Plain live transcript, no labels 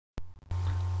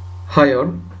Hi all.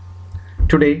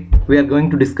 Today we are going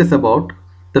to discuss about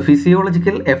the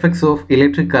physiological effects of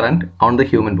electric current on the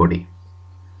human body.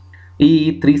 EE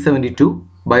 372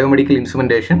 Biomedical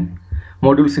Instrumentation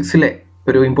Module 6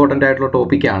 ഒരു important ആയിട്ടുള്ള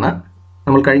ടോപ്പിക്കാണ്.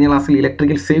 നമ്മൾ കഴിഞ്ഞ ക്ലാസ്സിൽ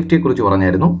electrical സേഫ്റ്റിയെക്കുറിച്ച്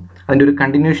പറഞ്ഞായിരുന്നു. അതിൻ്റെ ഒരു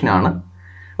കണ്ടിന്യൂഷനാണ്.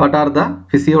 What are the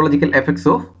physiological effects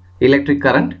of electric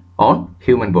current on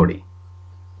human body?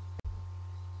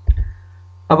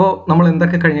 അപ്പോൾ നമ്മൾ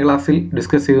എന്തൊക്കെ കഴിഞ്ഞ ക്ലാസ്സിൽ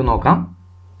ഡിസ്കസ് ചെയ്ത് നോക്കാം.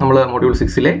 നമ്മൾ മൊഡ്യൂൾ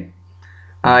 6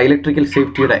 ഇലക്ട്രിക്കൽ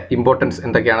സേഫ്റ്റിയുടെ ഇമ്പോർട്ടൻസ്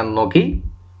എന്തൊക്കെയാണെന്ന് നോക്കി.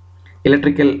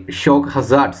 ഇലക്ട്രിക്കൽ ഷോക്ക്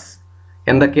ഹസാർഡ്സ്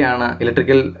എന്തൊക്കെയാണ്,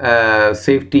 ഇലക്ട്രിക്കൽ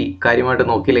സേഫ്റ്റി കാര്യമായിട്ട്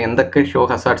നോക്കിയില്ല എന്തൊക്കെ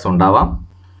ഷോക്ക് ഹസാർഡ്സ് ഉണ്ടാവാം.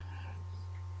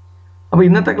 അപ്പോൾ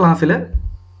ഇന്നത്തെ ക്ലാസ്സിൽ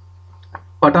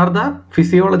what are the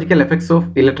physiological effects of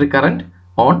electric current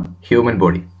on human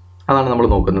body അതാണ് നമ്മൾ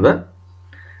നോക്കുന്നത്.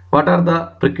 What are the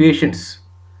precautions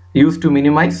use to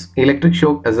minimise electric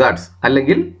shock hazards,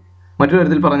 അല്ലെങ്കിൽ മറ്റൊരു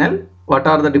തരത്തിൽ പറഞ്ഞാൽ what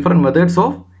are the different methods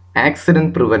of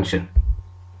accident prevention.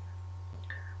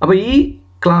 അപ്പോൾ ഈ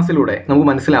ക്ലാസ്സിലൂടെ നമുക്ക്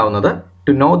മനസ്സിലാവുന്നത്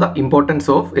to know the importance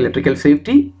of electrical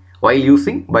safety while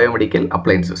using biomedical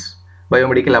appliances.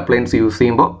 Biomedical appliance use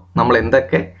ചെയ്യുമ്പോൾ നമ്മൾ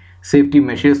എന്തൊക്കെ സേഫ്റ്റി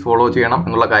മെഷേഴ്സ് ഫോളോ ചെയ്യണം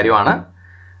എന്നുള്ള കാര്യമാണ്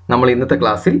നമ്മൾ ഇന്നത്തെ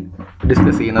ക്ലാസ്സിൽ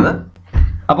ഡിസ്കസ് ചെയ്യുന്നത്.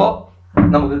 അപ്പോൾ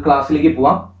നമുക്ക് ക്ലാസ്സിലേക്ക്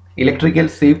പോവാം. ഇലക്ട്രിക്കൽ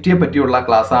സേഫ്റ്റിയെ പറ്റിയുള്ള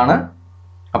ക്ലാസ്സാണ്.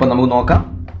 അപ്പോൾ നമുക്ക് നോക്കാം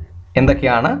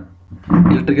എന്തൊക്കെയാണ്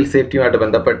ഇലക്ട്രിക്കൽ സേഫ്റ്റിയുമായിട്ട്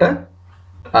ബന്ധപ്പെട്ട്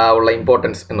ഉള്ള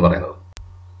ഇമ്പോർട്ടൻസ് എന്ന് പറയുന്നത്.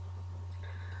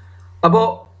 അപ്പോൾ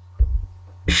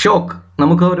ഷോക്ക്,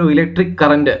 നമുക്ക് ഒരു ഇലക്ട്രിക്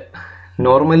കറണ്ട്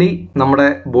നോർമലി നമ്മുടെ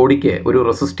ബോഡിക്ക് ഒരു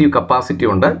റെസിസ്റ്റീവ് കപ്പാസിറ്റി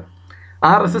ഉണ്ട്.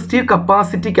 ആ റെസിസ്റ്റീവ്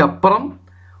കപ്പാസിറ്റിക്ക് അപ്പുറം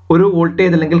ഒരു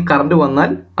വോൾട്ടേജ് അല്ലെങ്കിൽ കറണ്ട് വന്നാൽ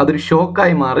അതൊരു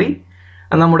ഷോക്കായി മാറി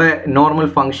നമ്മുടെ നോർമൽ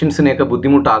ഫങ്ഷൻസിനെയൊക്കെ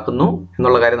ബുദ്ധിമുട്ടാക്കുന്നു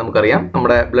എന്നുള്ള കാര്യം നമുക്കറിയാം.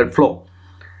 നമ്മുടെ ബ്ലഡ് ഫ്ലോ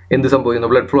എന്ത്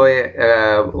സംഭവിക്കുന്നു, ബ്ലഡ് ഫ്ലോയെ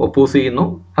ഒപ്പോസ് ചെയ്യുന്നു.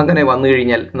 അങ്ങനെ വന്നു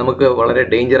കഴിഞ്ഞാൽ നമുക്ക് വളരെ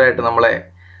ഡേഞ്ചറായിട്ട് നമ്മളെ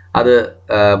അത്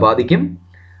ബാധിക്കും.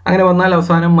 അങ്ങനെ വന്നാൽ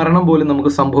അവസാനം മരണം പോലും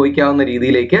നമുക്ക് സംഭവിക്കാവുന്ന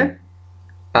രീതിയിലേക്ക്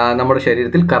നമ്മുടെ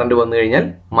ശരീരത്തിൽ കറണ്ട് വന്നു കഴിഞ്ഞാൽ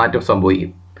മാറ്റം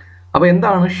സംഭവിക്കും. അപ്പോൾ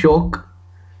എന്താണ് shock?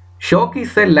 Shock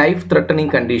is A life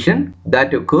threatening condition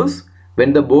that occurs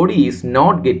when the body is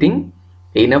not getting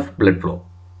enough blood flow.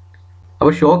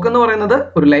 അപ്പോൾ ഷോക്ക് എന്ന് പറയുന്നത്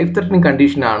ഒരു ലൈഫ് ത്രെട്ടനിങ്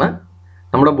കണ്ടീഷനാണ്.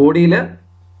 നമ്മുടെ ബോഡിയിൽ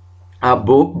ആ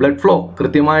ബ്ലഡ് ഫ്ലോ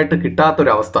കൃത്യമായിട്ട്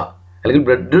കിട്ടാത്തൊരവസ്ഥ, അല്ലെങ്കിൽ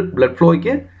ബ്ലഡ്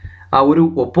ഫ്ലോയ്ക്ക് ആ ഒരു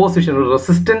ഒപ്പോസിഷൻ, ഒരു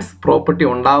റെസിസ്റ്റൻസ് പ്രോപ്പർട്ടി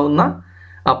ഉണ്ടാവുന്ന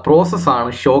ആ പ്രോസസ്സാണ്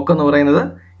ഷോക്ക് എന്ന് പറയുന്നത്.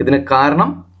 ഇതിന് കാരണം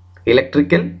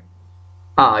ഇലക്ട്രിക്കൽ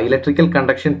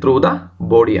കണ്ടക്ഷൻ ത്രൂ ദ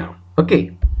ബോഡിയാണ്. Okay,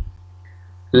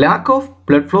 lack of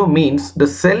blood flow means the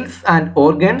cells and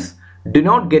organs do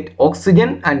not get oxygen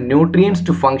and nutrients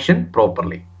to function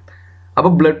properly.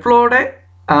 അപ്പോൾ ബ്ലഡ് ഫ്ലോയുടെ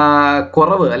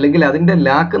കുറവ് അല്ലെങ്കിൽ അതിൻ്റെ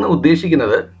ലാക്ക് എന്ന്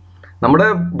ഉദ്ദേശിക്കുന്നത് നമ്മുടെ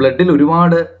ബ്ലഡിൽ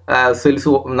ഒരുപാട് സെൽസ്,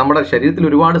 നമ്മുടെ ശരീരത്തിൽ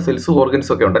ഒരുപാട് സെൽസ് ഓർഗൻസ്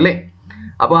ഒക്കെ ഉണ്ടല്ലേ.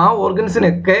 അപ്പോൾ ആ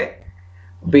ഓർഗൻസിനൊക്കെ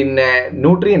പിന്നെ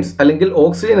ന്യൂട്രിയൻസ് അല്ലെങ്കിൽ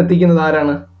ഓക്സിജൻ എത്തിക്കുന്നത്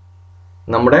ആരാണ്?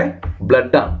 നമ്മുടെ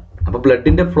ബ്ലഡാണ്. അപ്പോൾ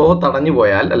ബ്ലഡിൻ്റെ ഫ്ലോ തടഞ്ഞു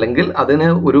പോയാൽ അല്ലെങ്കിൽ അതിന്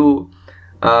ഒരു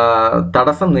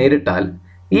തടസ്സം നേരിട്ടാൽ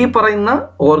ഈ പറയുന്ന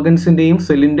ഓർഗൻസിൻ്റെയും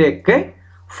സെല്ലിൻ്റെയൊക്കെ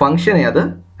ഫങ്ഷനെ അത്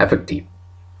എഫക്റ്റ് ചെയ്യും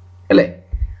അല്ലേ.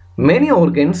 Many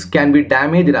organs can be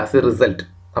damaged as A result.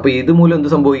 അപ്പോൾ ഇതുമൂലം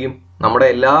എന്ത് സംഭവിക്കും? നമ്മുടെ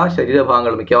എല്ലാ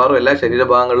ശരീരഭാഗങ്ങളും, മിക്കവാറും എല്ലാ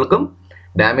ശരീരഭാഗങ്ങൾക്കും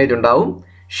ഡാമേജ് ഉണ്ടാവും.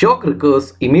 Shock requires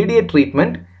immediate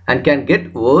treatment and can get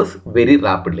verse very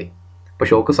rapidly. അപ്പോൾ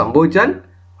ഷോക്ക് സംഭവിച്ചാൽ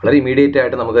വളരെ ഇമീഡിയറ്റ്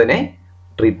ആയിട്ട് നമുക്കതിനെ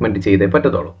ട്രീറ്റ്മെൻറ്റ് ചെയ്തേ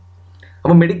പറ്റത്തുള്ളൂ.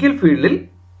 അപ്പോൾ മെഡിക്കൽ ഫീൽഡിൽ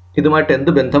ഇതുമായിട്ട്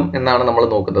എന്ത് ബന്ധം എന്നാണ് നമ്മൾ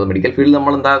നോക്കുന്നത്. മെഡിക്കൽ ഫീൽഡിൽ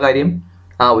നമ്മൾ എന്താ കാര്യം,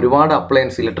 ഒരുപാട്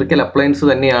അപ്ലയൻസ്, ഇലക്ട്രിക്കൽ അപ്ലയൻസ്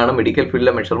തന്നെയാണ് മെഡിക്കൽ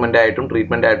ഫീൽഡിലെ മെഷർമെൻ്റ് ആയിട്ടും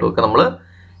ട്രീറ്റ്മെൻ്റ് ആയിട്ടും ഒക്കെ നമ്മൾ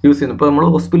യൂസ് ചെയ്യുന്നത്. ഇപ്പോൾ നമ്മൾ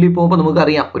ഹോസ്പിറ്റലിൽ പോകുമ്പോൾ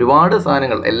നമുക്കറിയാം ഒരുപാട്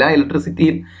സാധനങ്ങൾ, എല്ലാ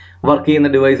ഇലക്ട്രിസിറ്റിയിൽ വർക്ക് ചെയ്യുന്ന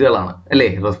ഡിവൈസുകളാണ് അല്ലേ.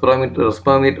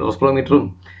 റെസ്പിറോമീറ്ററും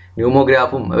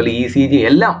ന്യൂമോഗ്രാഫും അതുപോലെ ECG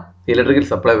എല്ലാം ഇലക്ട്രിക്കൽ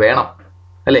സപ്ലൈ വേണം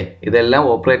അല്ലേ. ഇതെല്ലാം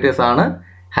ഓപ്പറേറ്റേഴ്സാണ്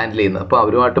ഹാൻഡിൽ ചെയ്യുന്നത്. അപ്പോൾ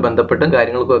അവരുമായിട്ട് ബന്ധപ്പെട്ടും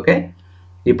കാര്യങ്ങൾക്കൊക്കെ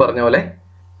ഈ പറഞ്ഞ പോലെ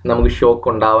നമുക്ക് ഷോക്ക്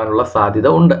ഉണ്ടാവാനുള്ള സാധ്യത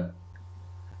ഉണ്ട്.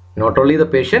 Not only the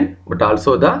patient but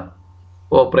also the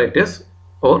operators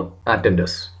or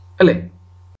attenders അല്ലേ.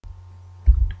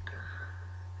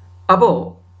 അപ്പോൾ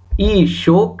ഈ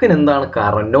ഷോക്കിന് എന്താണ്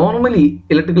കാരണം? നോർമലി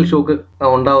ഇലക്ട്രിക്കൽ ഷോക്ക്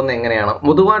ഉണ്ടാകുന്ന എങ്ങനെയാണ്?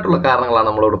 പൊതുവായിട്ടുള്ള കാരണങ്ങളാണ്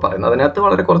നമ്മളോട് പറയുന്നത്. അതിനകത്ത്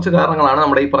വളരെ കുറച്ച് കാരണങ്ങളാണ്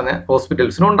നമ്മുടെ ഈ പറഞ്ഞ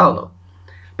ഹോസ്പിറ്റൽസിന് ഉണ്ടാകുന്നത്.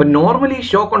 അപ്പം നോർമലി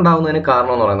ഷോക്ക് ഉണ്ടാകുന്നതിന്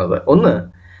കാരണം എന്ന് പറയുന്നത്, ഒന്ന്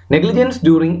negligence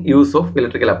during use of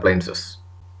electrical appliances.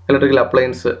 Electrical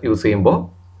appliance use ചെയ്യുമ്പോൾ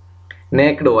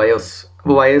നേക്ഡ് വയേഴ്സ്,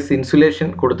 അപ്പോൾ വയേഴ്സ് ഇൻസുലേഷൻ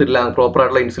കൊടുത്തിട്ടില്ല,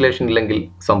 പ്രോപ്പറായിട്ടുള്ള ഇൻസുലേഷൻ ഇല്ലെങ്കിൽ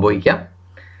സംഭവിക്കാം.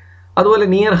 അതുപോലെ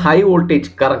near high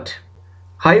voltage current,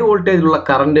 high വോൾട്ടേജിലുള്ള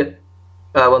current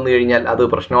വന്നു കഴിഞ്ഞാൽ അത്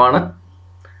പ്രശ്നമാണ്.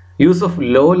 Use of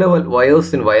low level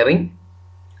wires in wiring,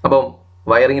 അപ്പം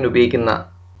വയറിങ്ങിന് ഉപയോഗിക്കുന്ന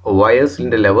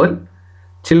വയേഴ്സിൻ്റെ level.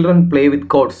 Children play with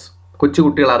codes,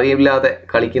 കൊച്ചുകുട്ടികൾ അറിയില്ലാതെ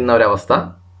കളിക്കുന്ന ഒരവസ്ഥ.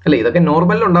 അല്ലേ? ഇതൊക്കെ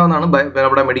നോർമലിൽ ഉണ്ടാകുന്നതാണ്,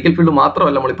 നമ്മുടെ മെഡിക്കൽ ഫീൽഡ്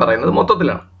മാത്രമല്ല നമ്മൾ പറയുന്നത്,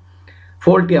 മൊത്തത്തിലാണ്.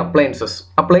 ഫോൾട്ടി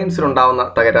അപ്ലയൻസിലുണ്ടാകുന്ന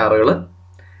തകരാറുകൾ,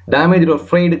 damage or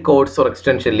fried codes or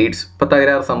extension Leeds, ഇപ്പോൾ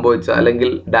തകരാറ് സംഭവിച്ച അല്ലെങ്കിൽ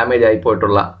ഡാമേജ്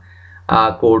ആയിപ്പോയിട്ടുള്ള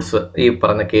കോഡ്സ്, ഈ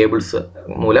പറഞ്ഞ കേബിൾസ്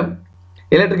മൂലം.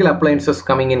 Electrical appliances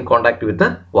coming in contact വിത്ത്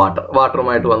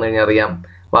വാട്ടറുമായിട്ട് വന്നു കഴിഞ്ഞാൽ അറിയാം,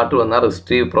 വാട്ടർ വന്നാൽ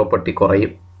റെസിസ്റ്റീവ് പ്രോപ്പർട്ടി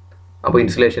കുറയും, അപ്പോൾ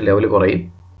ഇൻസുലേഷൻ ലെവൽ കുറയും,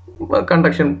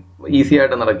 കണ്ടക്ഷൻ ഈസി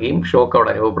ആയിട്ട് നടക്കുകയും ഷോക്ക്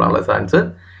അവിടെ അനുഭവപ്പെടാനുള്ള ചാൻസ്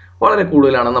വളരെ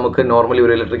കൂടുതലാണ്. നമുക്ക് നോർമലി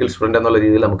ഒരു ഇലക്ട്രിക്കൽ സ്റ്റുഡൻ്റ് എന്നുള്ള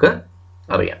രീതിയിൽ നമുക്ക്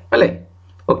അറിയാം, അല്ലേ?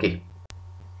 ഓക്കെ.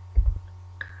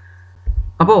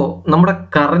 അപ്പോൾ നമ്മുടെ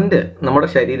കറണ്ട് നമ്മുടെ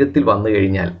ശരീരത്തിൽ വന്നു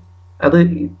കഴിഞ്ഞാൽ അത്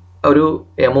ഒരു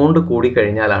എമൗണ്ട്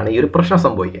കൂടിക്കഴിഞ്ഞാലാണ് ഈ ഒരു പ്രശ്നം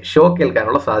സംഭവിക്കുക, ഷോക്ക്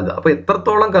ഏൽക്കാനുള്ള സാധ്യത. അപ്പോൾ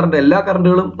എത്രത്തോളം കറണ്ട്, എല്ലാ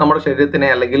കറണ്ടുകളും നമ്മുടെ ശരീരത്തിനെ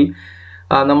അല്ലെങ്കിൽ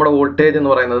നമ്മുടെ വോൾട്ടേജ് എന്ന്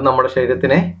പറയുന്നത് നമ്മുടെ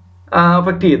ശരീരത്തിനെ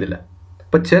അഫക്റ്റ് ചെയ്തില്ല.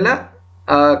 അപ്പോൾ ചില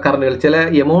കറണ്ടുകൾ, ചില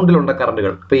എമൗണ്ടിലുള്ള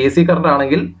കറണ്ടുകൾ, ഇപ്പോൾ AC കറണ്ട്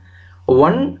ആണെങ്കിൽ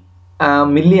 1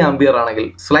 മില്ലി ആംപിയർ ആണെങ്കിൽ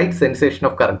slight sensation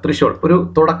of current threshold, ഒരു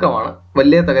തുടക്കമാണ്.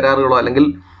 വലിയ തകരാറുകളോ അല്ലെങ്കിൽ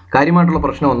കാര്യമായിട്ടുള്ള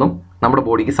പ്രശ്നമൊന്നും നമ്മുടെ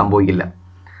ബോഡിക്ക് സംഭവിക്കില്ല.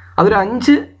 അതൊരു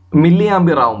 5 മില്ലി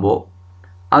ആംപിയർ ആകുമ്പോൾ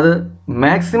അത്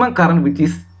maximum current which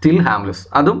is still harmless,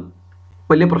 അതും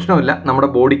വലിയ പ്രശ്നമില്ല, നമ്മുടെ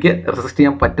ബോഡിക്ക് റെസിസ്റ്റ്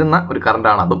ചെയ്യാൻ പറ്റുന്ന ഒരു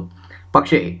കറണ്ടാണ് അതും.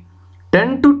 പക്ഷേ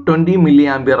 10 to 20 മില്ലി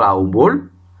ആംപിയർ ആകുമ്പോൾ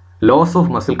loss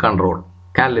of muscle control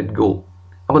can let go.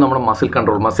 അപ്പോൾ നമ്മുടെ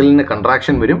മസിലിന്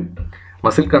കൺട്രാക്ഷൻ വരും,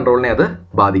 മസിൽ കൺട്രോളിനെ അത്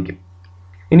ബാധിക്കും.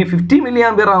 ഇനി 50 മില്ലി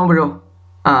ആംപിയർ ആകുമ്പോഴോ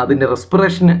അതിൻ്റെ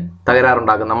റെസ്പിറേഷന്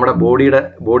തകരാറുണ്ടാകും. നമ്മുടെ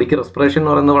ബോഡിക്ക് റെസ്പിറേഷൻ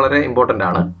എന്ന് പറയുന്നത് വളരെ ഇമ്പോർട്ടൻ്റ്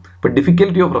ആണ്. ഇപ്പോൾ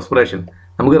ഡിഫിക്കൽറ്റി ഓഫ് റെസ്പിറേഷൻ,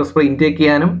 നമുക്ക് ഇൻടേക്ക്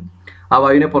ചെയ്യാനും ആ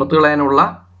വായുവിനെ പുറത്തു കളയാനുള്ള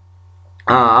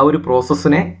ആ ഒരു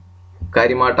പ്രോസസ്സിനെ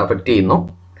കാര്യമായിട്ട് അഫക്റ്റ് ചെയ്യുന്നു.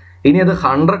 ഇനി അത്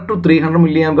 100 to 300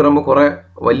 മില്ലി ആംപിയർ ആകുമ്പോൾ കുറേ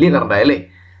വലിയ കറണ്ടായല്ലേ,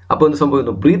 അപ്പോൾ എന്ത്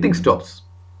സംഭവിക്കുന്നു? Breathing stops.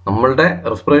 നമ്മളുടെ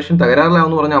റെസ്പിറേഷൻ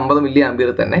തകരാറിലാവെന്ന് പറഞ്ഞാൽ 50 മില്ലി ആംപിയർ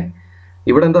തന്നെ,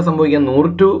 ഇവിടെ എന്താ സംഭവിക്കുക?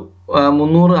 100 to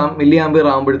 300 മില്ലി ആംപിയർ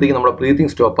ആകുമ്പോഴത്തേക്ക് നമ്മുടെ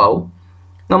ബ്രീത്തിങ് സ്റ്റോപ്പ് ആവും,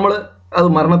 അത്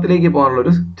മരണത്തിലേക്ക്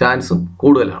പോകാനുള്ളൊരു ചാൻസും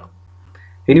കൂടുതലാണ്.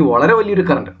 ഇനി വളരെ വലിയൊരു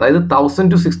കറണ്ട്, അതായത് 1000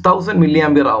 to 6000 മില്ലി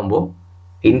ആംപിയർ ആകുമ്പോൾ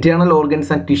internal organs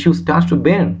and tissue start to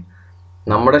burn.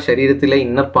 നമ്മുടെ ശരീരത്തിലെ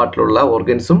ഇന്നർ പാർട്ടിലുള്ള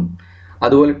ഓർഗൻസും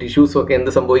അതുപോലെ ടിഷ്യൂസും ഒക്കെ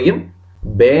എന്ത് സംഭവിക്കും?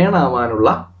 ബേൺ ആവാനുള്ള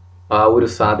ഒരു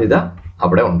സാധ്യത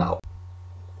അവിടെ ഉണ്ടാവും.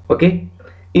 ഓക്കെ,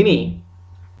 ഇനി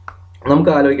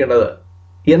നമുക്ക് ആലോചിക്കേണ്ടത്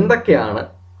എന്തൊക്കെയാണ്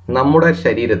നമ്മുടെ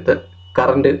ശരീരത്ത്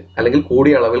കറണ്ട് അല്ലെങ്കിൽ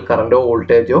കൂടിയ അളവിൽ കറണ്ടോ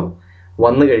വോൾട്ടേജോ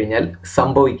വന്നു കഴിഞ്ഞാൽ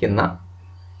സംഭവിക്കുന്ന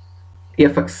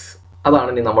എഫക്ട്സ്. അതാണ്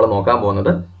ഇനി നമ്മൾ നോക്കാൻ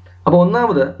പോകുന്നത്. അപ്പോൾ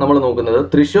ഒന്നാമത് നമ്മൾ നോക്കുന്നത്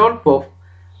ത്രിഷോൾഡ് ഓഫ്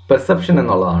പെർസെപ്ഷൻ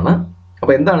എന്നുള്ളതാണ്.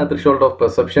 അപ്പോൾ എന്താണ് ത്രിഷോൾഡ് ഓഫ്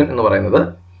പെർസെപ്ഷൻ എന്ന് പറയുന്നത്?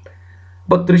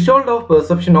 അപ്പോൾ threshold of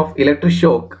perception of electric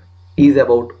shock is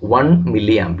about 1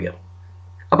 milli ampere.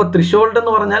 അപ്പോൾ ത്രിഷോൾഡ്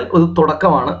എന്ന് പറഞ്ഞാൽ ഒരു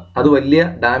തുടക്കമാണ്, അത് വലിയ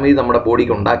ഡാമേജ് നമ്മുടെ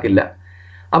ബോഡിക്ക് ഉണ്ടാക്കില്ല.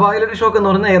 അപ്പോൾ ഇലക്ട്രിക് ഷോക്ക്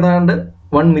എന്ന് പറഞ്ഞാൽ ഏതാണ്ട്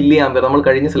 1 മില്ലി ആംപിയർ, നമ്മൾ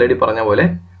കഴിഞ്ഞ സ്ലൈഡിൽ പറഞ്ഞ പോലെ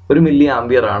 1 മില്ലി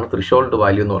ആംപിയർ ആണ് ത്രിഷോൾഡ്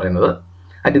വാല്യൂ എന്ന് പറയുന്നത്.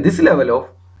 At this level of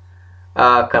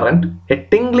current A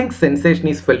tingling sensation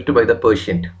is felt by the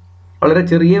patient. വളരെ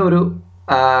ചെറിയ ഒരു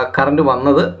കറണ്ട്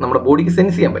വന്നത് നമ്മുടെ ബോഡിക്ക്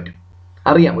സെൻസ് ചെയ്യാൻ പറ്റും,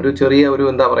 അറിയാം. ഒരു ചെറിയ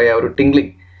എന്താ പറയുക, ഒരു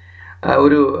ടിംഗ്ലിംഗ്,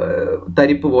 ഒരു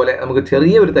തരിപ്പ് പോലെ നമുക്ക്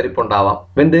ചെറിയൊരു തരിപ്പ് ഉണ്ടാവാം.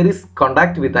 When there is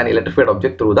contact with an electrified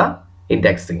object through the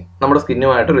intact skin. നമ്മുടെ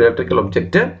സ്കിന്നുമായിട്ട് ഒരു ഇലക്ട്രിക്കൽ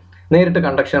ഒബ്ജക്റ്റ് നേരിട്ട്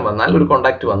കണ്ടക്ഷൻ വന്നാൽ, ഒരു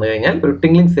കോണ്ടാക്ട് വന്നു കഴിഞ്ഞാൽ ഒരു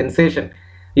ടിംഗ്ലിംഗ് സെൻസേഷൻ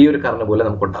ഈ ഒരു കറണ്ട് പോലെ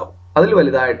നമുക്കുണ്ടാവും. അതിൽ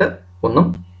വലുതായിട്ട് ഒന്നും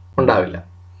ഉണ്ടാവില്ല.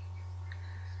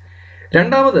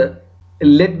 രണ്ടാമത്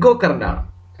ലെറ്റ് ഗോ കറണ്ട് ആണ്.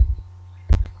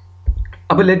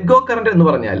 അപ്പോൾ ലെറ്റ് ഗോ കറണ്ട് എന്ന്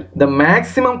പറഞ്ഞാൽ the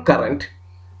maximum current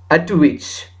at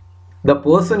which the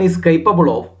person is capable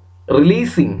of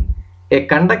releasing A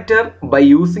conductor by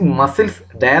using muscles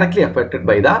directly affected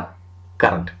by the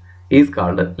current is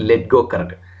called let go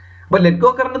current. അപ്പോൾ let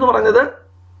go current എന്ന് പറഞ്ഞത്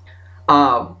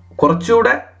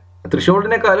കുറച്ചുകൂടെ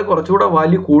ത്രിഷോൾഡിനേക്കാൾ കുറച്ചുകൂടെ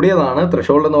value കൂടിയതാണ്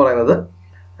threshold എന്ന് പറയുന്നത്.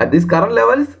 At this current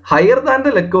levels higher than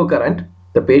the let go current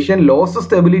the patient loses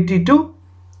the ability to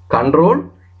control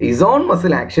his own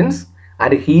muscle actions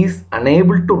and he is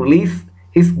unable to release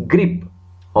his grip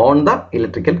on the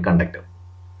electrical conductor.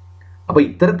 അപ്പോൾ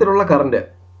ഇത്തരത്തിലുള്ള current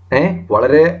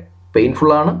വളരെ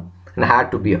painful ആണ് and hard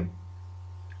to bear.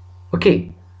 Okay,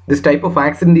 this type of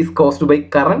accident is caused by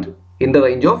current in the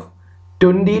range of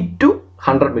 20 to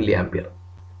 100 milli ampere.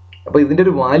 അപ്പോൾ ഇതിൻ്റെ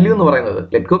ഒരു value എന്ന് പറയുന്നത്,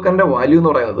 let go current value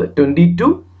എന്ന് പറയുന്നത് 20 to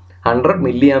 100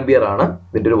 മില്ലി ആംപിയർ ആണ്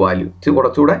ഇതിൻ്റെ ഒരു വാല്യൂ.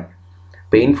 കുറച്ചുകൂടെ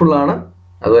പെയിൻഫുൾ ആണ്,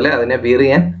 അതുപോലെ അതിനെ ബിയർ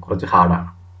ചെയ്യാൻ കുറച്ച് ഹാർഡാണ്.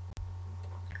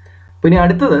 പിന്നെ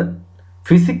അടുത്തത്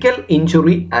ഫിസിക്കൽ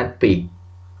ഇഞ്ചുറി ആൻഡ് പെയിൻ.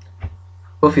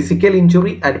 അപ്പോൾ ഫിസിക്കൽ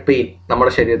ഇഞ്ചുറി ആൻഡ് പെയിൻ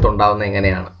നമ്മുടെ ശരീരത്തിൽ ഉണ്ടാകുന്നത്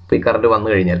എങ്ങനെയാണ്? ഇപ്പോൾ ഈ കറണ്ട് വന്നു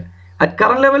കഴിഞ്ഞാൽ at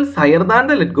current levels higher than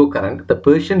the let go current the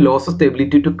person losses the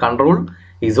ability to control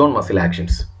his own muscle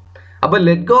actions. അപ്പോൾ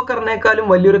ലെറ്റ് ഗോ കറണ്ടിനേക്കാളും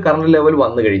വലിയൊരു കറണ്ട് ലെവൽ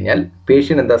വന്നു കഴിഞ്ഞാൽ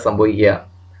പേഷ്യൻ എന്താ സംഭവിക്കുക?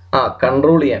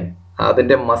 കൺട്രോൾ ചെയ്യാൻ,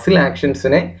 അതിൻ്റെ മസിൽ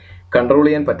ആക്ഷൻസിനെ കൺട്രോൾ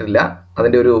ചെയ്യാൻ പറ്റില്ല,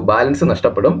 അതിൻ്റെ ഒരു ബാലൻസ്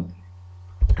നഷ്ടപ്പെടും.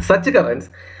 Such currents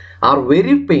are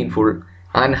very painful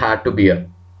and hard to bear.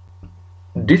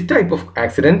 This type of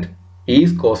accident is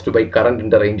caused by current in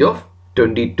the range of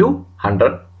 20 to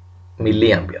 100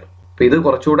 milliampere. അപ്പോൾ ഇത്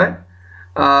കുറച്ചുകൂടെ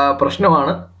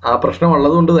പ്രശ്നമാണ്. ആ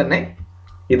പ്രശ്നമുള്ളതുകൊണ്ട് തന്നെ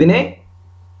ഇതിനെ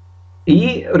ഈ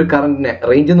ഒരു കറണ്ടിനെ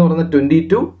റേഞ്ച് എന്ന് പറയുന്നത് 20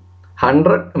 to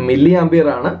 100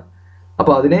 milliampere ആണ്.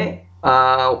 അപ്പോൾ അതിനെ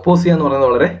ഒപ്പോസ് ചെയ്യുക എന്ന്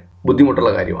പറയുന്നത് വളരെ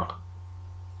ബുദ്ധിമുട്ടുള്ള കാര്യമാണ്.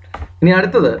 ഇനി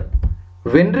അടുത്തത്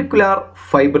വെൻട്രിക്കുലാർ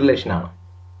ഫൈബ്രിലേഷൻ ആണ്.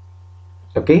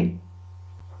 Okay,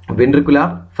 ventricular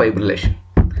fibrillation.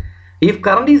 If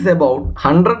current is about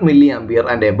 100 milliampere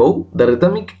and above, the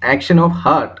rhythmic action of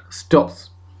heart stops,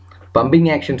 pumping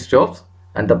action stops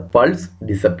and the pulse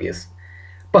disappears.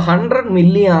 ഇപ്പോൾ 100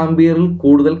 milliampere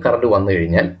കൂടുതൽ കറണ്ട് വന്നു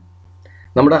കഴിഞ്ഞാൽ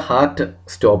നമ്മുടെ ഹാർട്ട്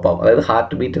സ്റ്റോപ്പ് ആവും, അതായത്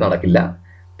ഹാർട്ട് ബീറ്റ് നടക്കില്ല,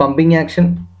 pumping action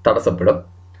തടസ്സപ്പെടും,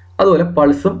 അതുപോലെ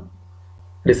പൾസും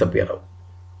disappear ആവും.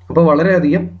 അപ്പോൾ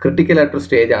വളരെയധികം ക്രിട്ടിക്കലായിട്ടൊരു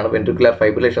സ്റ്റേജാണ് വെൻട്രിക്കുലാർ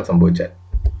ഫൈബ്രിലേഷൻ സംഭവിച്ചാൽ.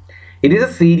 It is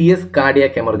a serious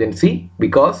cardiac emergency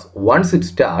because once it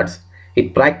starts, it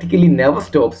practically never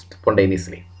stops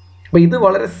spontaneously. അപ്പോൾ ഇത്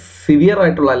വളരെ സിവിയർ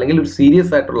ആയിട്ടുള്ള അല്ലെങ്കിൽ ഒരു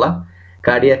സീരിയസ് ആയിട്ടുള്ള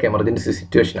കാർഡിയാക് എമർജൻസി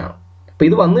സിറ്റുവേഷൻ ആണ്. അപ്പോൾ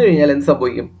ഇത് വന്നു കഴിഞ്ഞാൽ എന്ത്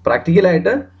സംഭവിക്കും?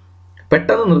 പ്രാക്ടിക്കലായിട്ട്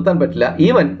പെട്ടെന്ന് നിർത്താൻ പറ്റില്ല.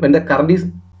 Even when the current is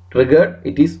triggered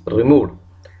it is removed.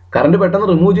 Current പെട്ടെന്ന്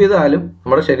റിമൂവ് ചെയ്താലും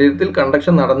നമ്മുടെ ശരീരത്തിൽ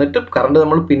കണ്ടക്ഷൻ നടന്നിട്ട് കറണ്ട്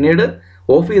നമ്മൾ പിന്നീട്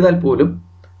ഓഫ് ചെയ്താൽ പോലും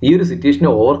ഈ ഒരു സിറ്റുവേഷനെ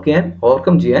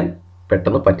ഓവർകം ചെയ്യാൻ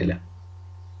പെട്ടെന്ന് പറ്റില്ല.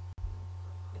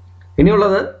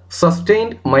 ഇനിയുള്ളത്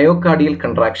സസ്റ്റെയിൻഡ് മയോകാർഡിയൽ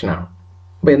കൺട്രാക്ഷൻ ആണ്.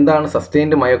 അപ്പോൾ എന്താണ്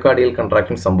സസ്റ്റെയിൻഡ് മയോകാർഡിയൽ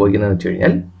കൺട്രാക്ഷൻ സംഭവിക്കുന്നതെന്ന് വെച്ച്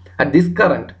കഴിഞ്ഞാൽ at this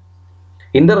current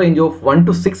in the range of 1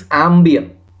 to 6 ampere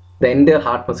the entire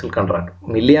heart muscle contract.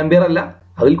 Milli ampere അല്ല,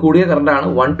 അതിൽ കൂടിയ കറണ്ടാണ്,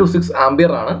 1 to 6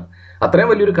 ആംബിയർ ആണ്. അത്രയും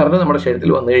വലിയൊരു കറണ്ട് നമ്മുടെ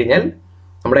ശരീരത്തിൽ വന്നു കഴിഞ്ഞാൽ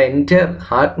നമ്മുടെ എൻ്റയർ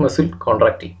ഹാർട്ട് മസിൽ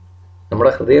കോൺട്രാക്ട് ചെയ്യും,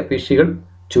 നമ്മുടെ ഹൃദയപേശികൾ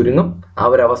ചുരുങ്ങും. ആ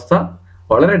ഒരു അവസ്ഥ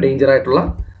വളരെ ഡേഞ്ചർ ആയിട്ടുള്ള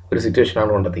ഒരു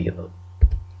സിറ്റുവേഷനാണ് കൊണ്ടെത്തിക്കുന്നത്.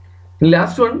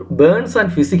 Last one, burns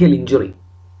and physical injury.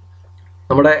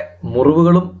 നമ്മുടെ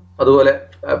മുറിവുകളും അതുപോലെ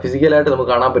ഫിസിക്കലായിട്ട് നമുക്ക്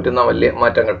കാണാൻ പറ്റുന്ന വലിയ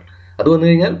മാറ്റങ്ങൾ അത് വന്നു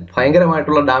കഴിഞ്ഞാൽ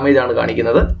ഭയങ്കരമായിട്ടുള്ള ഡാമേജ് ആണ്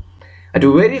കാണിക്കുന്നത്. At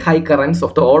very high currents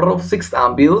of the order of 6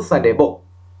 amperes and above,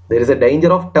 there is a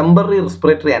danger of temporary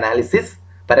respiratory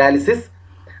paralysis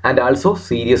and also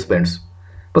serious burns.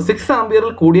 ഇപ്പോൾ 6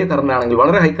 ആംപിയറിൽ കൂടിയ കറണ്ട് ആണെങ്കിൽ,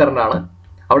 വളരെ ഹൈ കറണ്ട് ആണ്,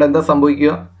 അവിടെ എന്താ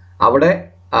സംഭവിക്കുക? അവിടെ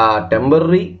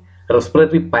ടെമ്പററി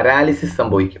റെസ്പിറേറ്ററി പാരാലിസിസ്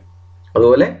സംഭവിക്കും,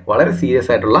 അതുപോലെ വളരെ സീരിയസ്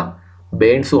ആയിട്ടുള്ള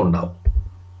ബേൺസും ഉണ്ടാവും.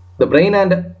 The brain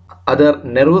and other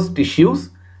nervous tissues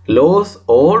loss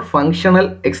all functional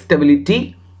എക്സ്റ്റബിലിറ്റി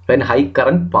when high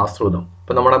current pass through them.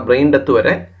 ഇപ്പോൾ നമ്മുടെ ബ്രെയിൻ ഡെത്ത്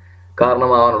വരെ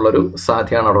കാരണമാവാനുള്ളൊരു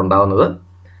സാധ്യതയാണ് അവിടെ ഉണ്ടാകുന്നത്.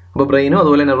 അപ്പോൾ ബ്രെയിനും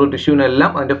അതുപോലെ നെർവ് ടിഷ്യൂവിനും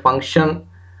എല്ലാം അതിൻ്റെ ഫങ്ഷൻ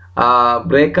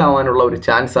ബ്രേക്ക് ആവാനുള്ള ഒരു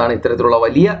ചാൻസ് ആണ് ഇത്തരത്തിലുള്ള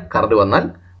വലിയ കറണ്ട് വന്നാൽ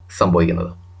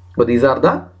സംഭവിക്കുന്നത്. അപ്പോൾ these are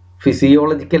the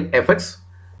physiological effects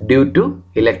due to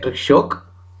electric shock.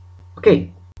 Okay,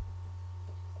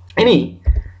 ഇനി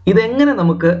ഇതെങ്ങനെ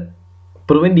നമുക്ക്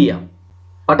പ്രിവെൻറ്റ് ചെയ്യാം?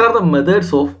 What are the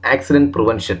methods of accident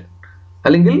prevention,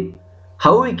 അല്ലെങ്കിൽ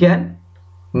how we can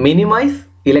minimise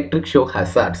electric shock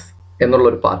hazards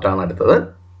എന്നുള്ളൊരു പാർട്ടാണ് അടുത്തത്.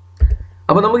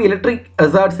 അപ്പോൾ നമുക്ക് ഇലക്ട്രിക്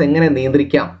ഹസാർഡ്സ് എങ്ങനെ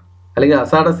നിയന്ത്രിക്കാം, അല്ലെങ്കിൽ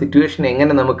ഹസാർഡ് സിറ്റുവേഷൻ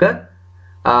എങ്ങനെ നമുക്ക്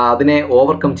അതിനെ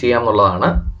ഓവർകം ചെയ്യാം എന്നുള്ളതാണ്.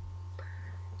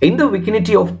 In the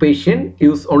വിക്കിനിറ്റി of patient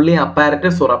use only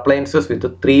apparatus or appliances with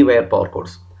 3-wire power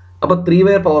codes. അപ്പോൾ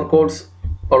 3-wire പവർ കോഡ്സ്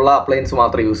ഉള്ള അപ്ലയൻസ്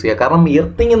മാത്രം യൂസ് ചെയ്യുക. കാരണം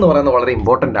എർത്തിങ് എന്ന് പറയുന്നത് വളരെ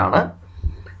ഇമ്പോർട്ടൻ്റ് ആണ്.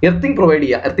 എർത്തിങ്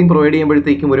പ്രൊവൈഡ്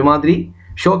ചെയ്യുമ്പോഴത്തേക്കും ഒരുമാതിരി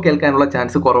ഷോക്ക് ഏൽക്കാനുള്ള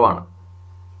ചാൻസ് കുറവാണ്,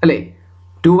 അല്ലേ?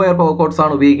 2-wire പവർ കോഡ്സ്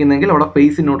ആണ് ഉപയോഗിക്കുന്നതെങ്കിൽ അവിടെ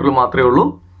ഫേസ് ന്യൂട്രൽ മാത്രമേ ഉള്ളൂ.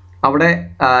 അവിടെ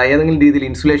ഏതെങ്കിലും രീതിയിൽ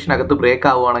ഇൻസുലേഷൻ അകത്ത് ബ്രേക്ക്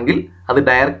ആവുകയാണെങ്കിൽ അത്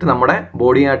ഡയറക്റ്റ് നമ്മുടെ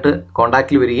ബോഡിയായിട്ട്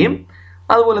കോണ്ടാക്റ്റിൽ വരികയും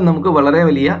അതുപോലെ നമുക്ക് വളരെ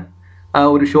വലിയ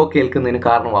ഒരു ഷോക്ക് ഏൽക്കുന്നതിന്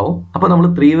കാരണമാവും. അപ്പോൾ നമ്മൾ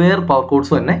 3-wire പവർ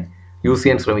കോഡ്സ് തന്നെ യൂസ്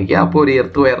ചെയ്യാൻ ശ്രമിക്കുക. അപ്പോൾ ഒരു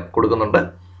എർത്ത് വയർ കൊടുക്കുന്നുണ്ട്.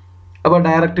 അപ്പോൾ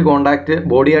ഡയറക്റ്റ് കോണ്ടാക്റ്റ്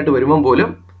ബോഡിയായിട്ട് വരുമ്പം പോലും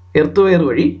എർത്ത് വയർ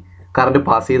വഴി കറണ്ട്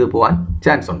പാസ് ചെയ്ത് പോകാൻ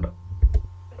ചാൻസ് ഉണ്ട്.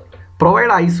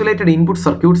 Provide isolated input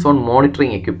circuits on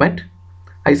monitoring equipment.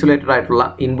 Isolated ആയിട്ടുള്ള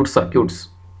ഇൻപുട്ട് സർക്യൂട്ട്സ്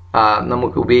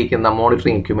നമുക്ക് ഉപയോഗിക്കുന്ന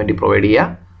മോണിറ്ററിങ് എക്യുപ്മെൻറ്റ് പ്രൊവൈഡ് ചെയ്യുക.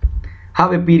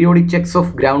 Have A periodic checks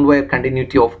of ground wire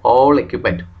continuity of all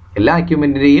equipment. എല്ലാ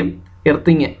എക്യുപ്മെൻറ്റിൻ്റെയും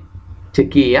എർത്തിങ്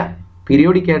ചെക്ക് ചെയ്യുക,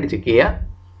 പീരിയോഡിക്കായിട്ട് ചെക്ക് ചെയ്യുക.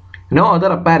 No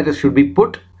other apparatus should be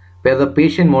puttu where the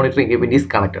patient monitoring equipment is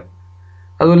connected.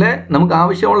 അതുപോലെ നമുക്ക്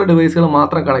ആവശ്യമുള്ള ഡിവൈസുകൾ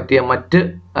മാത്രം കണക്ട് ചെയ്യുക.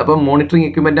 അപ്പം മോണിറ്ററിങ്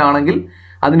എക്യുപ്മെൻ്റ് ആണെങ്കിൽ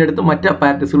അതിനടുത്ത് മറ്റ്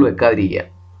അപ്പാരറ്റസുകൾ വെക്കാതിരിക്കുക.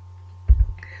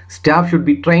 Staff should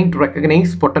be train to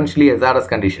recognise potentially hazardous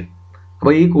condition.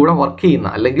 അപ്പോൾ ഈ കൂടെ വർക്ക് ചെയ്യുന്ന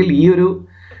അല്ലെങ്കിൽ ഈ ഒരു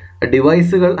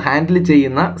ഡിവൈസുകൾ ഹാൻഡിൽ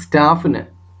ചെയ്യുന്ന സ്റ്റാഫിന്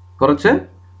കുറച്ച്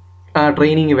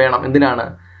ട്രെയിനിങ് വേണം. എന്തിനാണ്?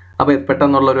 അപ്പോൾ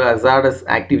പെട്ടെന്നുള്ളൊരു ഹസാർഡസ്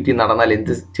ആക്ടിവിറ്റി നടന്നാൽ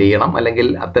എന്ത് ചെയ്യണം, അല്ലെങ്കിൽ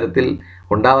അത്തരത്തിൽ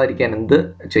ഉണ്ടാവാതിരിക്കാൻ എന്ത്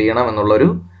ചെയ്യണം എന്നുള്ളൊരു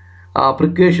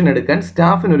പ്രിക്കോഷൻ എടുക്കാൻ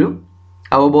സ്റ്റാഫിനൊരു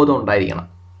അവബോധം ഉണ്ടായിരിക്കണം.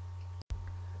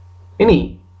 ഇനി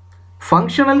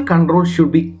functional control should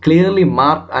be clearly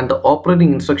marked and the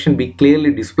operating instruction be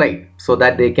clearly displayed so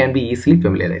that they can be easily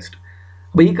familiarized.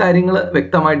 അപ്പോൾ ഈ കാര്യങ്ങൾ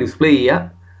വ്യക്തമായി ഡിസ്പ്ലേ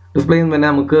ചെയ്യുന്ന തന്നെ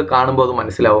നമുക്ക് കാണുമ്പോൾ അത്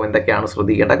മനസ്സിലാവും എന്തൊക്കെയാണ്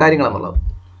ശ്രദ്ധിക്കേണ്ട കാര്യങ്ങൾ എന്നുള്ളത്.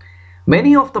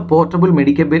 Many of the portable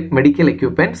medical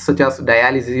equipment such as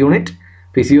dialysis unit,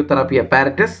 physiotherapy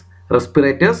apparatus,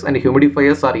 respirators and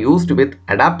humidifiers are used with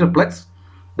adapter plugs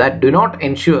that do not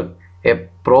ensure a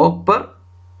proper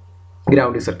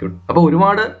grounding circuit. അപ്പോൾ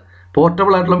ഒരുപാട്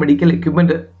പോർട്ടബിൾ ആയിട്ടുള്ള മെഡിക്കൽ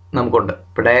എക്യുപ്മെൻറ്റ് നമുക്കുണ്ട്.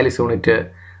 ഇപ്പോൾ dialysis unit,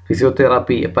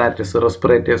 physiotherapy apparatus,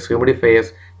 respirators,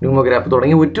 ഹ്യൂമിഡിഫയേഴ്സ്, ന്യൂമോഗ്രാഫ്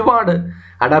തുടങ്ങിയ ഒരുപാട്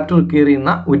adapter require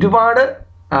ചെയ്യുന്ന ഒരുപാട്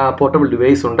portable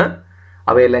device ഉണ്ട്.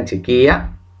 അവയെല്ലാം ചെക്ക് ചെയ്യുക.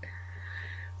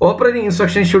 Operating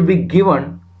instruction should be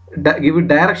give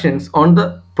directions on the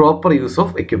proper use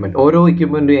of equipment. ഓരോ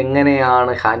എക്യുപ്മെൻറ്റും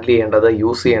എങ്ങനെയാണ് ഹാൻഡിൽ ചെയ്യേണ്ടത്,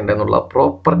 യൂസ് ചെയ്യേണ്ടത് എന്നുള്ള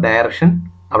പ്രോപ്പർ ഡയറക്ഷൻ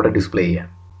അവിടെ ഡിസ്പ്ലേ ചെയ്യുക.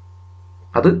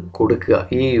 അത് കൊടുക്കുക,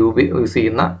 ഈ യൂസ്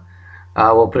ചെയ്യുന്ന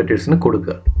ഓപ്പറേറ്റേഴ്സിന്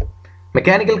കൊടുക്കുക.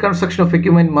 Mechanical construction of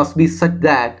equipment must be such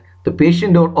that the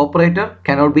patient or operator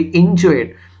cannot be injured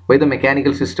by the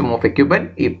mechanical system of equipment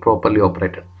if properly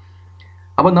operated.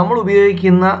 അപ്പോൾ നമ്മൾ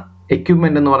ഉപയോഗിക്കുന്ന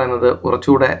എക്യുപ്മെൻ്റ് എന്ന് പറയുന്നത്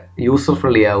കുറച്ചുകൂടെ യൂസർ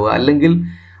ഫ്രണ്ട്ലി ആവുക, അല്ലെങ്കിൽ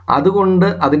അതുകൊണ്ട്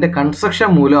അതിൻ്റെ കൺസ്ട്രക്ഷൻ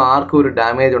മൂലം ആർക്കും ഒരു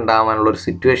ഡാമേജ് ഉണ്ടാകാനുള്ള ഒരു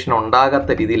സിറ്റുവേഷൻ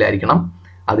ഉണ്ടാകാത്ത രീതിയിലായിരിക്കണം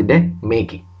അതിൻ്റെ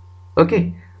മേക്കിംഗ്. ഓക്കെ,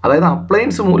 അതായത്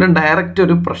അപ്ലയൻസ് മൂലം ഡയറക്റ്റ്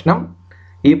ഒരു പ്രശ്നം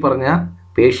ഈ പറഞ്ഞ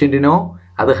പേഷ്യൻറ്റിനോ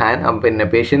അത്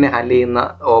പേഷ്യൻറ്റിനെ ഹാൻഡിൽ ചെയ്യുന്ന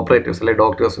ഓപ്പറേറ്റേഴ്സ് അല്ലെങ്കിൽ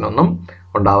ഡോക്ടേഴ്സിനൊന്നും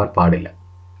ഉണ്ടാവാൻ പാടില്ല.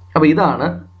 അപ്പോൾ ഇതാണ്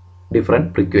different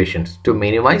precautions to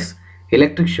minimise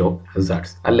electric shock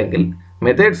hazards അല്ലെങ്കിൽ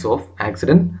മെത്തേഡ്സ് ഓഫ്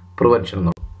ആക്സിഡൻറ്റ് പ്രിവെൻഷൻ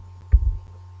എന്നുള്ളത്.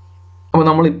 അപ്പോൾ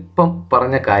നമ്മളിപ്പം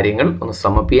പറഞ്ഞ കാര്യങ്ങൾ ഒന്ന്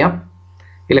സമപ്പ് ചെയ്യാം.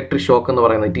 ഇലക്ട്രിക് ഷോക്ക് എന്ന്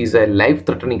പറയുന്നത് it is A life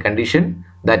threatening condition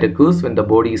that occurs when the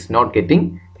body is not getting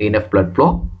enough blood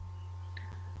flow.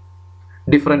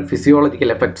 Different physiological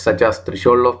effects such as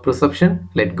threshold of perception,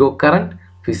 let go current,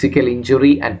 physical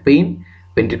injury and pain,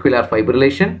 ventricular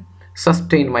fibrillation,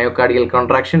 sustained myocardial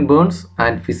contraction, burns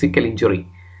and physical injury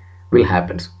will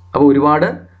happen. അപ്പോൾ ഒരുപാട്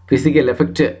physical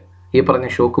effect ഈ പറഞ്ഞ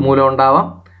shock മൂലം ഉണ്ടാവാം.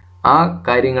 ആ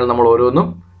കാര്യങ്ങൾ നമ്മൾ ഓരോന്നും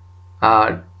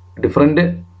ഡിഫറെൻ്റ്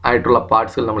ആയിട്ടുള്ള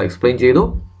പാർട്സുകൾ നമ്മൾ എക്സ്പ്ലെയിൻ ചെയ്തു.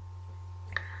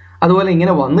 അതുപോലെ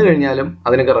ഇങ്ങനെ വന്നു കഴിഞ്ഞാലും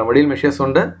അതിനൊക്കെ റെമഡിയൽ മെഷേഴ്സ്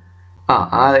ഉണ്ട്.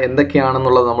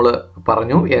 എന്തൊക്കെയാണെന്നുള്ളത് നമ്മൾ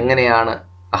പറഞ്ഞു. എങ്ങനെയാണ്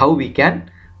how we can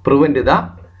prevent the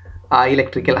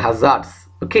electrical hazards.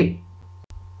 Okay,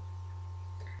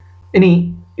 ഇനി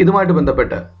ഇതുമായിട്ട്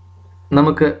ബന്ധപ്പെട്ട്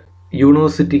നമുക്ക്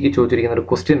യൂണിവേഴ്സിറ്റിക്ക് ചോദിച്ചിരിക്കുന്ന ഒരു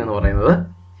ക്വസ്റ്റ്യൻ എന്ന് പറയുന്നത്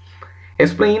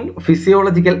explain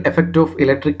physiological effect of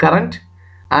electric current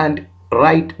and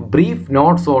right brief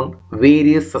notes on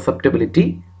various susceptibility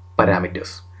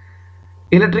parameters.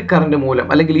 Electric current മൂലം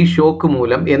അല്ലെങ്കിൽ ഈ ഷോക്ക്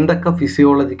മൂലം എന്തൊക്കെ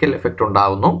ഫിസിയോളജിക്കൽ എഫക്റ്റ്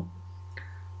ഉണ്ടാകുന്നു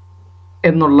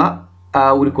എന്നുള്ള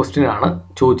ഒരു ക്വസ്റ്റ്യനാണ്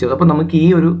ചോദിച്ചത്. അപ്പോൾ നമുക്ക് ഈ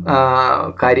ഒരു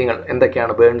കാര്യങ്ങൾ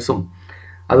എന്തൊക്കെയാണ്, ബേൺസും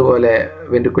അതുപോലെ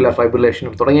വെൻട്രിക്കുലർ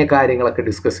ഫൈബ്രിലേഷനും തുടങ്ങിയ കാര്യങ്ങളൊക്കെ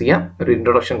ഡിസ്കസ് ചെയ്യാം. ഒരു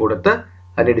ഇൻട്രൊഡക്ഷൻ കൊടുത്ത്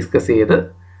അതിനെ ഡിസ്കസ് ചെയ്ത്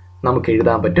നമുക്ക്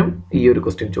എഴുതാൻ പറ്റും ഈ ഒരു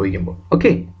ക്വസ്റ്റ്യൻ ചോദിക്കുമ്പോൾ.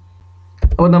 ഓക്കെ,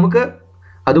 അപ്പോൾ നമുക്ക്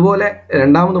അതുപോലെ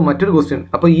രണ്ടാമത് മറ്റൊരു ക്വസ്റ്റ്യൻ.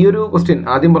 അപ്പോൾ ഈ ഒരു ക്വസ്റ്റ്യൻ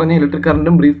ആദ്യം പറഞ്ഞ ഇലക്ട്രിക്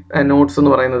കറണ്ടും ബ്രീഫ് നോട്ട്സ്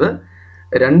എന്ന് പറയുന്നത്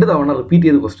 2 തവണ റിപ്പീറ്റ്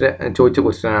ചെയ്ത് ചോദിച്ച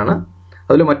ക്വസ്റ്റ്യനാണ്.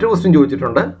 അതിൽ മറ്റൊരു ക്വസ്റ്റ്യൻ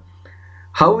ചോദിച്ചിട്ടുണ്ട്,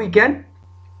 how we can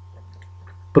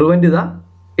prevent the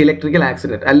electrical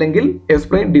accident അല്ലെങ്കിൽ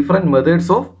explain different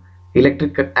methods of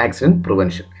electric accident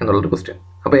prevention എന്നുള്ളൊരു ക്വസ്റ്റ്യൻ.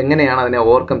 അപ്പോൾ എങ്ങനെയാണ് അതിനെ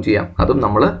ഓവർകം ചെയ്യാം അതും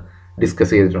നമ്മൾ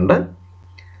ഡിസ്കസ് ചെയ്തിട്ടുണ്ട്.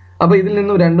 അപ്പോൾ ഇതിൽ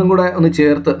നിന്നും രണ്ടും കൂടെ ഒന്ന്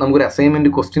ചേർത്ത് നമുക്കൊരു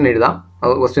അസൈൻമെൻറ്റ് ക്വസ്റ്റ്യൻ എഴുതാം,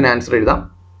 ക്വസ്റ്റ്യൻ ആൻസർ എഴുതാം.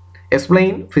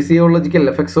 Explain physiological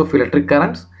effects of electric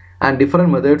currents and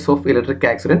different methods of electric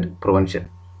accident prevention.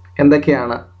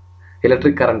 എന്തൊക്കെയാണ്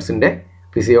ഇലക്ട്രിക് കറണ്ട്സിൻ്റെ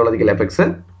ഫിസിയോളജിക്കൽ എഫക്ട്സ്,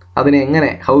 അതിനെ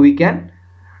എങ്ങനെ ഹൗ വി ക്യാൻ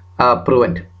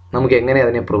പ്രിവെൻറ്റ്, നമുക്ക് എങ്ങനെ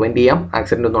അതിനെ പ്രിവെൻറ്റ് ചെയ്യാം,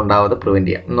 ആക്സിഡൻ്റ് ഒന്നും ഉണ്ടാവാതെ പ്രിവെൻറ്റ്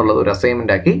ചെയ്യാം എന്നുള്ളത് ഒരു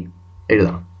അസൈൻമെൻ്റ് ആക്കി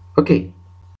എഴുതണം. ഓക്കെ,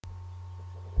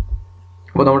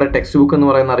 അപ്പോൾ നമ്മുടെ ടെക്സ്റ്റ് ബുക്ക് എന്ന്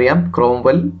പറയുന്നത് അറിയാം,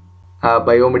 ക്രോംവെൽ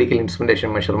ബയോമെഡിക്കൽ ഇൻസ്ട്രുമെൻറ്റേഷൻ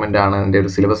മെഷർമെൻ്റ് ആണ് എൻ്റെ ഒരു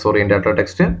സിലബസ് ഓറിയൻറ്റഡ് ആയിട്ടുള്ള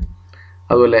ടെക്സ്റ്റ്.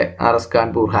 അതുപോലെ RS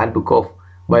Kanpur hand book of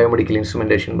biomedical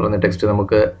instrumentation എന്ന് പറയുന്ന ടെക്സ്റ്റ്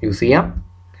നമുക്ക് യൂസ് ചെയ്യാം.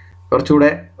 കുറച്ചുകൂടെ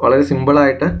വളരെ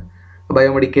സിമ്പിളായിട്ട്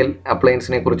ബയോമെഡിക്കൽ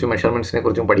അപ്ലയൻസിനെ കുറിച്ചും മെഷർമെൻറ്റ്സിനെ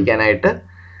കുറിച്ചും പഠിക്കാനായിട്ട്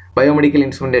biomedical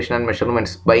instrumentation and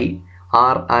measurements by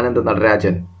R Anand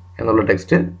Natarajan എന്നുള്ള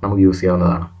ടെക്സ്റ്റ് നമുക്ക് യൂസ്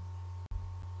ചെയ്യാവുന്നതാണ്.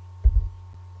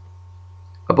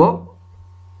 അപ്പോൾ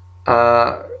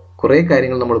കുറേ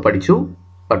കാര്യങ്ങൾ നമ്മൾ പഠിച്ചു.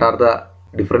 what are the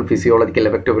different physiological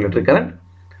effect of electric current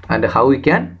and how we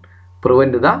can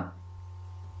prevent the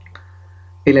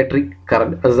electric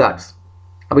current hazards.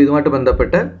 അപ്പോൾ ഇതുമായിട്ട്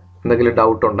ബന്ധപ്പെട്ട് എന്തെങ്കിലും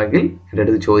ഡൗട്ട് ഉണ്ടെങ്കിൽ എൻ്റെ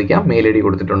അടുത്ത് ചോദിക്കാം, മെയിൽ ID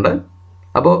കൊടുത്തിട്ടുണ്ട്.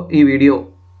 അപ്പോൾ ഈ വീഡിയോ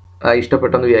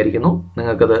ഇഷ്ടപ്പെട്ടെന്ന് വിചാരിക്കുന്നു,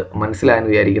 നിങ്ങൾക്കത്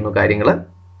മനസ്സിലായെന്ന് വിചാരിക്കുന്നു കാര്യങ്ങൾ.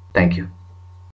 Thank you.